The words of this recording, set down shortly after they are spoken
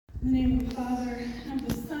In the name of the Father, and of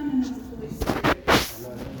the Son, and of the Holy Spirit.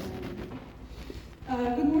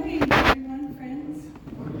 Good morning, everyone, friends.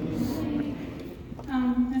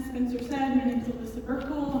 As Spencer said, my name is Alyssa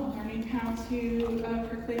Burkle. I'm learning how to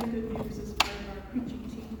proclaim good news as part of our preaching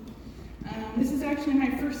team. This is actually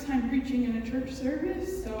my first time preaching in a church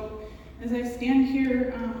service, so as I stand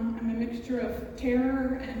here, I'm a mixture of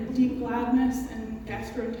terror and deep gladness and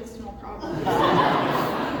gastrointestinal problems.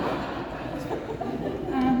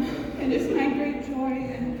 It is my great joy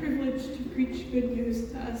and privilege to preach good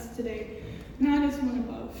news to us today, not as one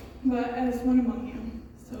above, but as one among you.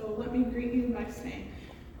 So let me greet you by saying,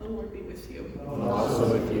 the Lord be with you.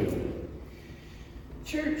 Also with you.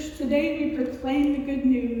 Church, today we proclaim the good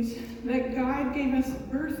news that God gave us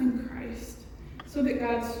birth in Christ so that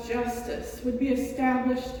God's justice would be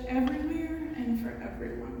established everywhere and for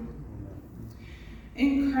everyone.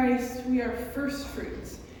 In Christ, we are first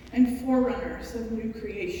fruits and forerunners of new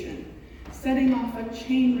creation, setting off a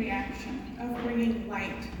chain reaction of bringing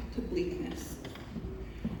light to bleakness.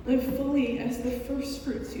 Live fully as the first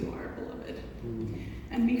fruits you are, beloved,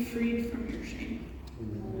 and be freed from your shame.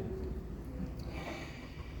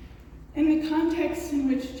 In the context in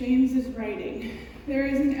which James is writing, there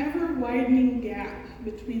is an ever-widening gap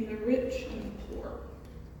between the rich and the poor.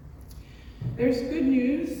 There's good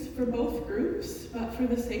news for both groups, but for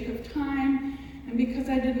the sake of time, and because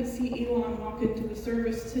I didn't see Elon walk into the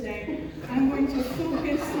service today, I'm going to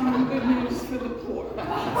focus on good news for the poor.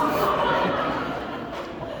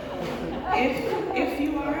 If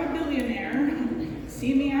you are a billionaire,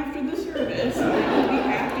 see me after the service, and I will be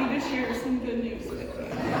happy to share some good news with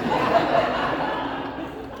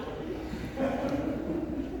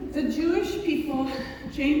you. The Jewish people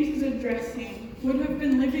James is addressing would have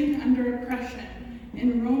been living under oppression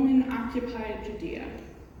in Roman-occupied Judea.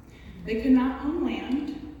 They could not own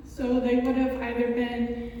land, so they would have either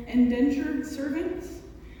been indentured servants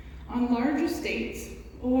on large estates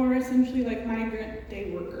or essentially like migrant day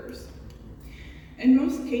workers. In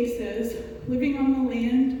most cases, living on the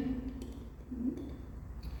land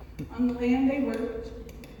they worked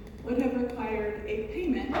would have required a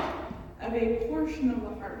payment of a portion of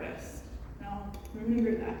the harvest. Now,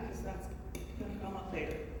 remember that because that's going to come up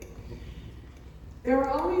later. There were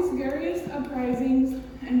always various uprisings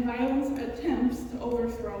and violent attempts to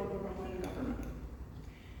overthrow the Roman government.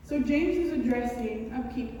 So James is addressing a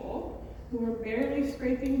people who were barely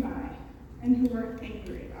scraping by and who were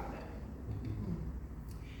angry about it.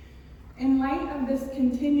 In light of this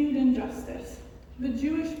continued injustice, the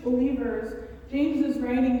Jewish believers James is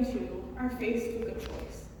writing to are faced with a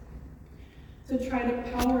choice: to try to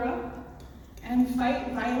power up and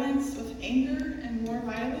fight violence with anger and more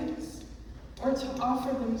violence, or to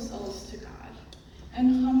offer themselves to God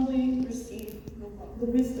and humbly receive the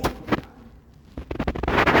wisdom of God.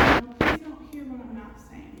 Now, please don't hear what I'm not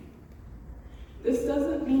saying. This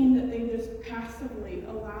doesn't mean that they just passively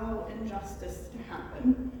allow injustice to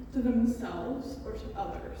happen to themselves or to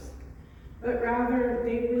others, but rather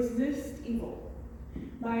they resist evil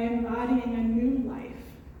by embodying a new life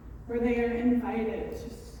where they are invited to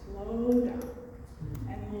slow down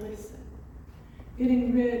and listen,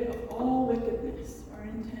 getting rid of all wickedness or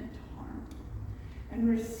intent to harm, and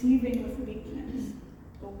receiving with meekness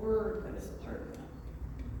the word that is part of them.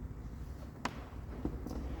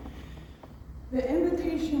 The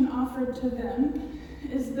invitation offered to them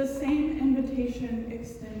is the same invitation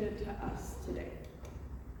extended to us today.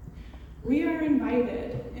 We are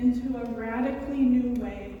invited into a radically new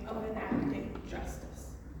way of enacting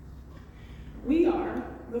justice. We are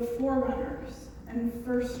the forerunners and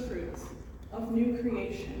first fruits of new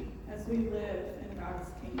creation as we live in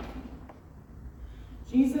God's kingdom.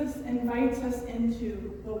 Jesus invites us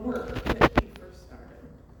into the work that he first started.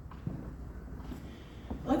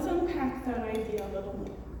 Let's unpack that idea a little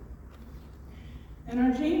more. In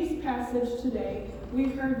our James passage today, we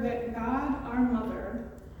heard that God, our mother,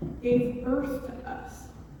 gave birth to us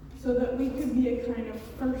so that we could be a kind of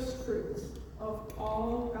first fruits of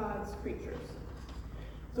all God's creatures.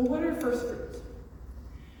 So what are first fruits?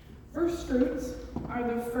 First fruits are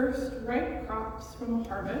the first ripe crops from a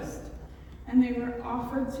harvest, and they were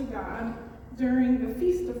offered to God during the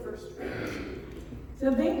Feast of First Fruits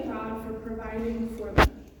to thank God for providing for them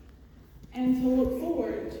and to look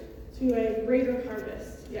forward to a greater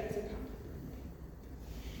harvest yet to come.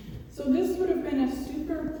 So this would have been a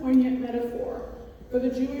super poignant metaphor for the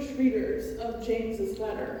Jewish readers of James's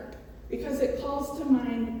letter because it calls to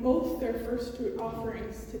mind both their first fruit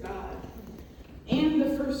offerings to God and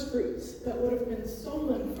the first fruits that would have been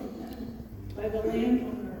stolen from them by the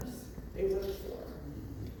landowners they worked for.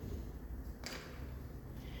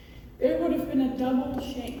 There would have been a double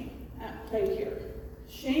shame at play here.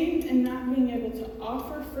 Shame in not being able to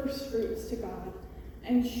offer first fruits to God,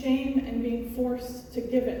 and shame in being forced to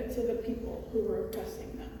give it to the people who were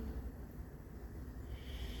oppressing them.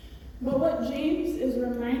 But what James is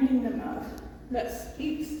reminding them of that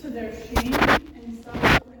speaks to their shame and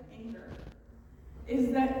subsequent anger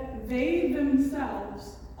is that they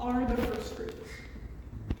themselves are the first fruits.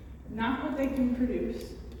 Not what they can produce,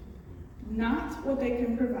 not what they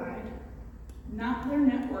can provide, not their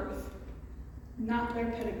net worth, not their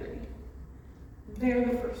pedigree. They're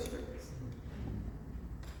the first fruits.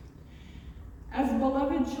 As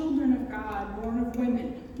beloved children of God, born of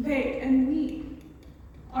women, they and we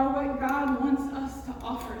are what God wants us to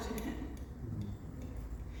offer to him.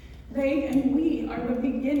 They and we are the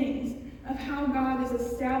beginnings of how God is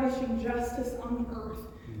establishing justice on earth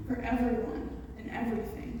for everyone and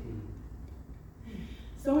everything.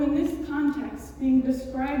 So in this context, being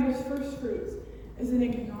described as first fruits is an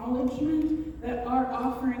acknowledgement that our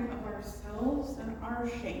offering of ourselves and our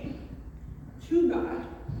shame to God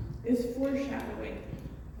is foreshadowing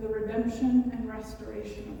the redemption and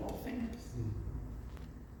restoration of all things.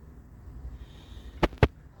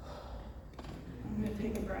 I'm going to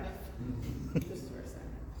take a breath just for a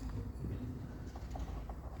second.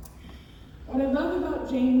 What I love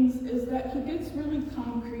about James is that he gets really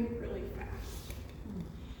concrete really fast.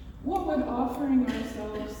 What would offering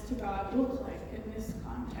ourselves to God look like in this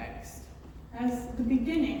context as the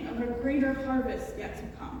beginning of a greater harvest yet to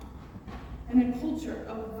come in a culture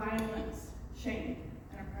of violence, shame,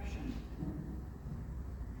 and oppression?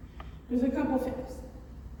 There's a couple things.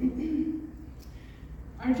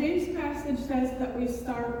 Our James passage says that we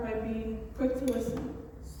start by being quick to listen,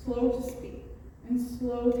 slow to speak, and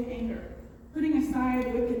slow to anger, putting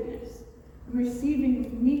aside wickedness, and receiving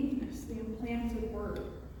with meekness the implanted word,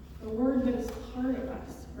 the word that is part of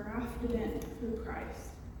us, grafted in through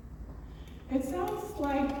Christ. It sounds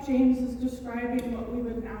like James is describing what we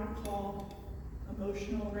would now call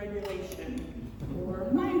emotional regulation,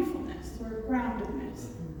 or mindfulness, or groundedness.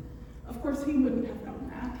 Of course, he wouldn't have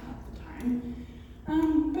known that at the time.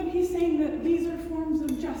 But he's saying that these are forms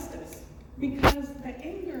of justice, because the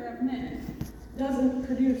anger of men doesn't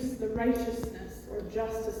produce the righteousness or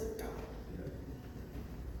justice of God.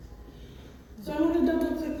 So I want to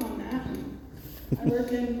double click on that. I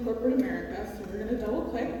work in corporate America, so we're going to double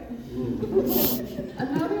click.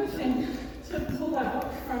 Another thing to pull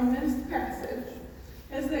out from this passage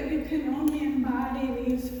is that you can only embody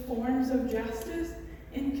these forms of justice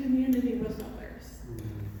in community with others.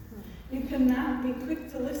 You cannot be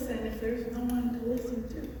quick to listen if there's no one to listen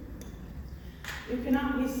to. You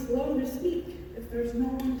cannot be slow to speak if there's no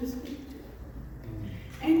one to speak to.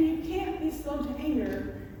 And you can't be slow to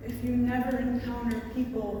anger if you never encounter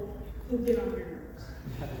people who get on your nerves.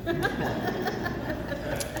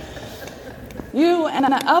 You and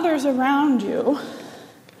others around you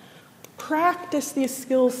practice these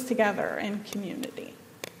skills together in community.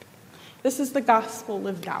 This is the gospel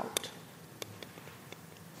lived out.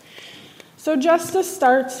 So justice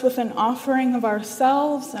starts with an offering of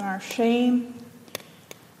ourselves and our shame,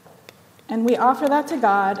 and we offer that to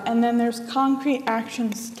God, and then there's concrete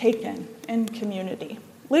actions taken in community,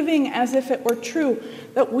 living as if it were true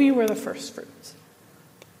that we were the first fruits.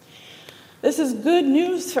 This is good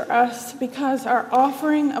news for us because our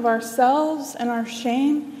offering of ourselves and our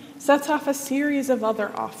shame sets off a series of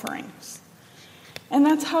other offerings. And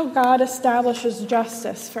that's how God establishes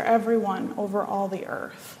justice for everyone over all the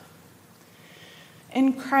earth.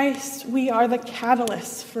 In Christ, we are the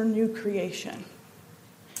catalyst for new creation.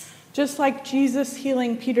 Just like Jesus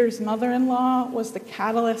healing Peter's mother-in-law was the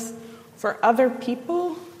catalyst for other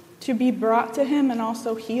people to be brought to him and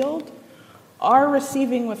also healed, our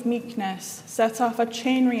receiving with meekness sets off a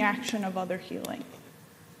chain reaction of other healing.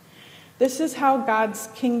 This is how God's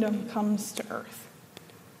kingdom comes to earth.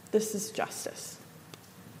 This is justice.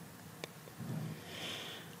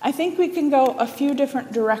 I think we can go a few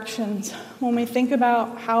different directions when we think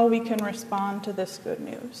about how we can respond to this good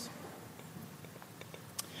news.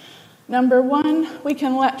 Number one, we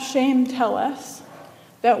can let shame tell us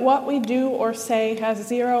that what we do or say has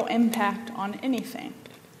zero impact on anything,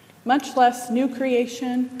 much less new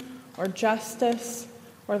creation or justice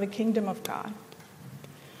or the kingdom of God.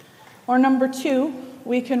 Or number two,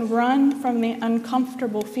 we can run from the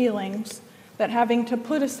uncomfortable feelings that having to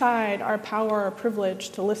put aside our power or privilege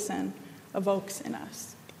to listen evokes in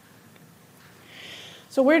us.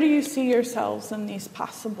 So where do you see yourselves in these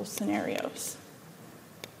possible scenarios?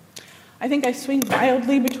 I think I swing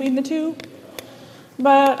wildly between the two,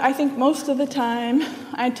 but I think most of the time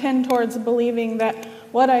I tend towards believing that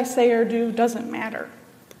what I say or do doesn't matter.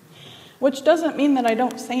 which doesn't mean that I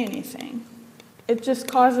don't say anything. It just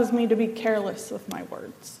causes me to be careless with my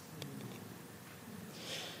words.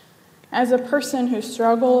 As a person who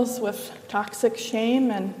struggles with toxic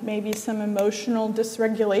shame and maybe some emotional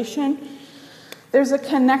dysregulation, there's a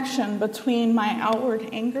connection between my outward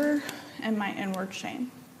anger and my inward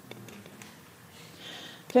shame.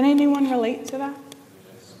 Can anyone relate to that?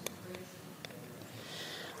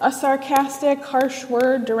 A sarcastic, harsh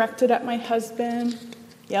word directed at my husband,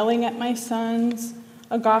 yelling at my sons,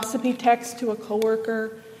 a gossipy text to a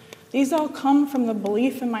coworker. These all come from the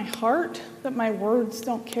belief in my heart that my words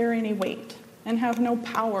don't carry any weight and have no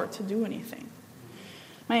power to do anything.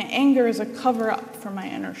 My anger is a cover-up for my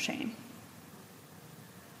inner shame.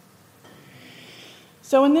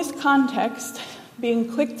 So in this context,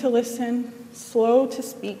 being quick to listen, slow to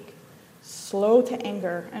speak, slow to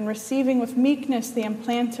anger, and receiving with meekness the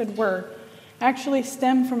implanted word actually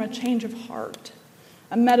stem from a change of heart,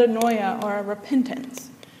 a metanoia or a repentance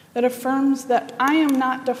that affirms that I am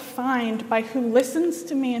not defined by who listens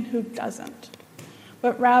to me and who doesn't,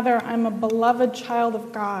 but rather I'm a beloved child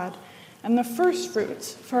of God and the first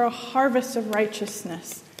fruits for a harvest of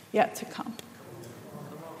righteousness yet to come.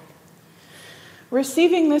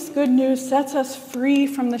 Receiving this good news sets us free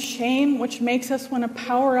from the shame which makes us want to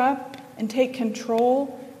power up and take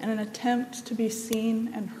control in an attempt to be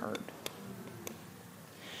seen and heard.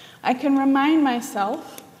 I can remind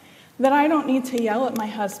myself that I don't need to yell at my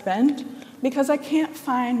husband because I can't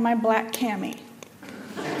find my black cami.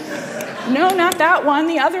 No, not that one,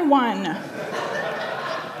 the other one.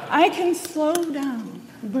 I can slow down,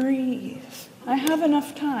 breathe. I have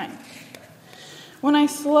enough time. When I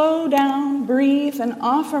slow down, breathe, and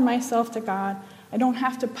offer myself to God, I don't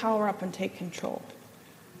have to power up and take control.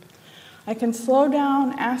 I can slow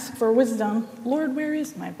down, ask for wisdom. Lord, where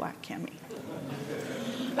is my black cami?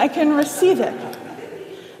 I can receive it.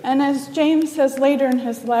 And as James says later in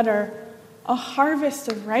his letter, a harvest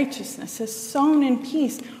of righteousness is sown in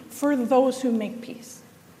peace for those who make peace.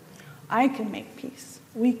 I can make peace.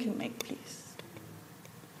 We can make peace.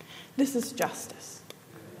 This is justice.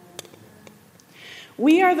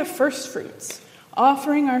 We are the first fruits,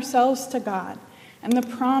 offering ourselves to God and the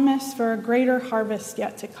promise for a greater harvest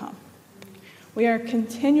yet to come. We are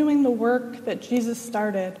continuing the work that Jesus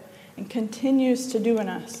started and continues to do in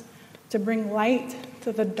us to bring light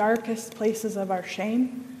to the darkest places of our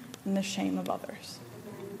shame and the shame of others.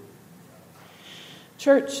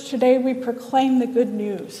 Church, today we proclaim the good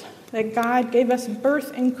news that God gave us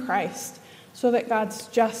birth in Christ so that God's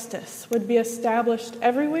justice would be established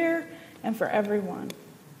everywhere and for everyone.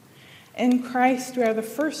 In Christ, we are the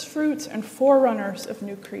first fruits and forerunners of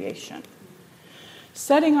new creation,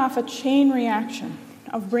 setting off a chain reaction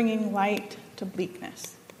of bringing light to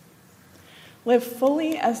bleakness. Live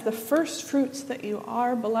fully as the first fruits that you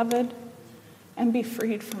are, beloved, and be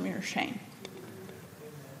freed from your shame.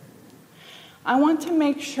 I want to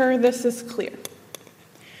make sure this is clear.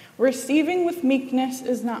 Receiving with meekness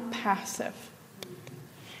is not passive.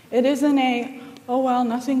 It isn't a, oh well,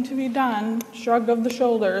 nothing to be done, shrug of the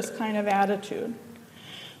shoulders kind of attitude.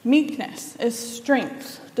 Meekness is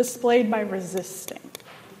strength displayed by resisting.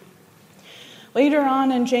 Later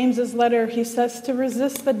on in James's letter, he says to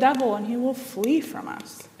resist the devil and he will flee from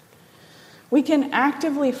us. We can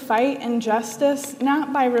actively fight injustice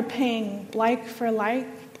not by repaying like for like,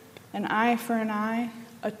 an eye for an eye,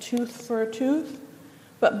 a tooth for a tooth,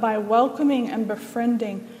 but by welcoming and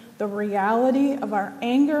befriending the reality of our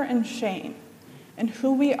anger and shame and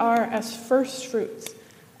who we are as first fruits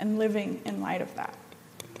and living in light of that.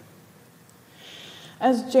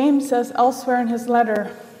 As James says elsewhere in his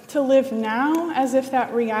letter, to live now as if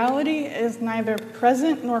that reality is neither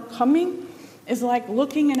present nor coming is like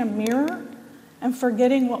looking in a mirror and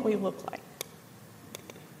forgetting what we look like.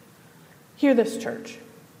 Hear this, church.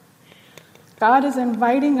 God is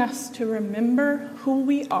inviting us to remember who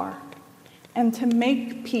we are and to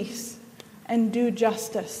make peace and do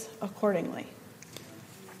justice accordingly.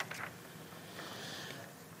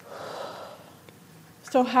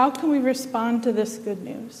 So how can we respond to this good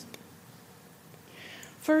news?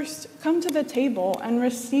 First, come to the table and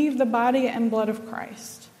receive the body and blood of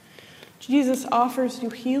Christ. Jesus offers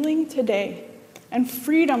you healing today and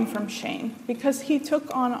freedom from shame because he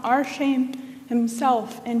took on our shame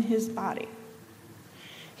himself in his body.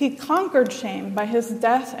 He conquered shame by his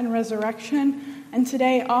death and resurrection, and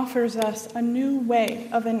today offers us a new way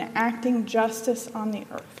of enacting justice on the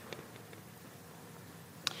earth.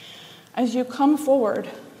 As you come forward,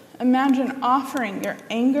 imagine offering your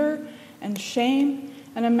anger and shame,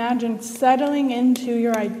 and imagine settling into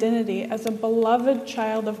your identity as a beloved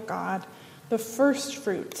child of God, the first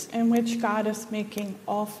fruits in which God is making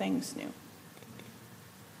all things new.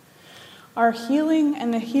 Our healing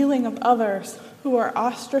and the healing of others who are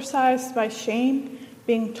ostracized by shame,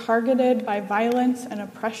 being targeted by violence and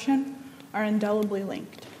oppression, are indelibly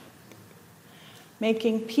linked.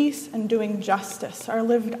 Making peace and doing justice are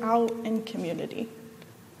lived out in community.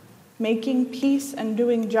 Making peace and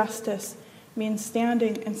doing justice means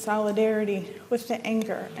standing in solidarity with the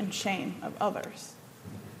anger and shame of others.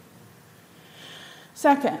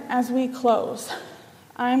 Second, as we close,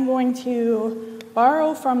 I'm going to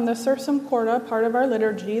borrow from the Sursum Corda, part of our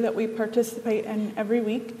liturgy that we participate in every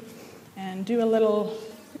week, and do a little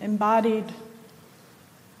embodied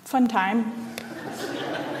fun time.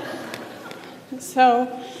 So,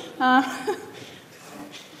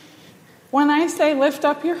 when I say lift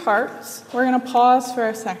up your hearts, we're going to pause for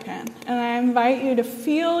a second, and I invite you to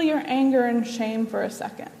feel your anger and shame for a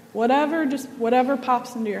second. Whatever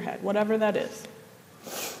pops into your head, whatever that is.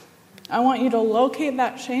 I want you to locate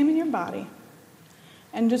that shame in your body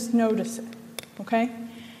and just notice it, okay?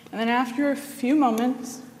 And then after a few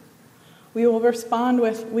moments, we will respond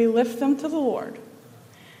with, we lift them to the Lord.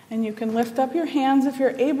 And you can lift up your hands if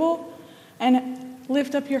you're able, and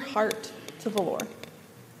lift up your heart to the Lord.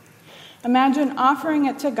 Imagine offering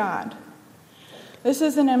it to God. This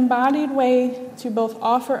is an embodied way to both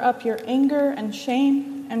offer up your anger and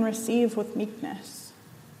shame and receive with meekness.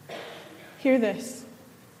 Hear this.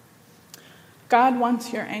 God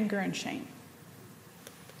wants your anger and shame.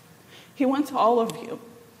 He wants all of you.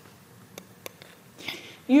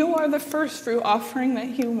 You are the first fruit offering that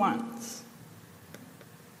he wants.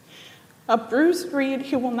 A bruised reed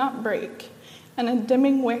he will not break, and a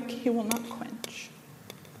dimming wick he will not quench.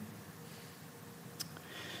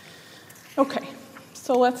 Okay,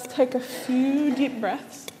 so let's take a few deep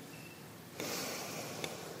breaths.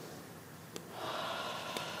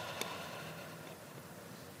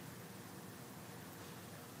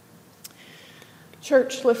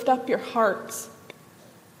 Church, lift up your hearts.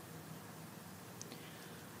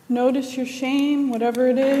 Notice your shame, whatever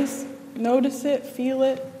it is. Notice it, feel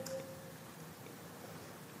it.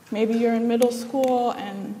 Maybe you're in middle school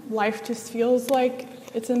and life just feels like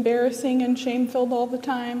it's embarrassing and shame-filled all the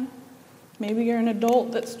time. Maybe you're an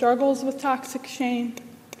adult that struggles with toxic shame.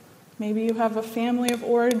 Maybe you have a family of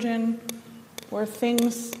origin where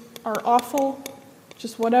things are awful.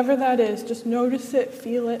 Just whatever that is, just notice it,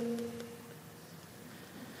 feel it.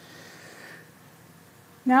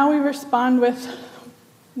 Now we respond with,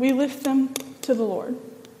 we lift them to the Lord.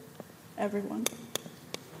 Everyone.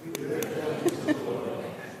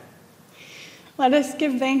 Let us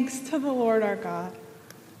give thanks to the Lord our God.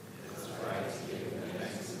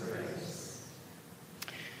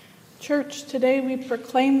 Church, today we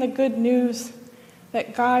proclaim the good news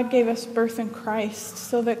that God gave us birth in Christ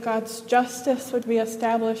so that God's justice would be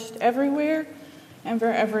established everywhere and for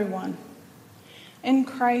everyone. In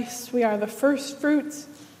Christ, we are the first fruits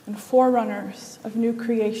and forerunners of new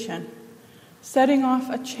creation, setting off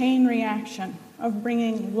a chain reaction of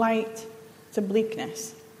bringing light to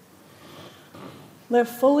bleakness. Live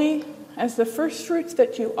fully as the first fruits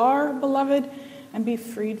that you are, beloved, and be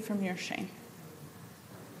freed from your shame.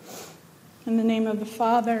 In the name of the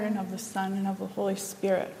Father, and of the Son, and of the Holy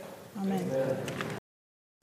Spirit. Amen.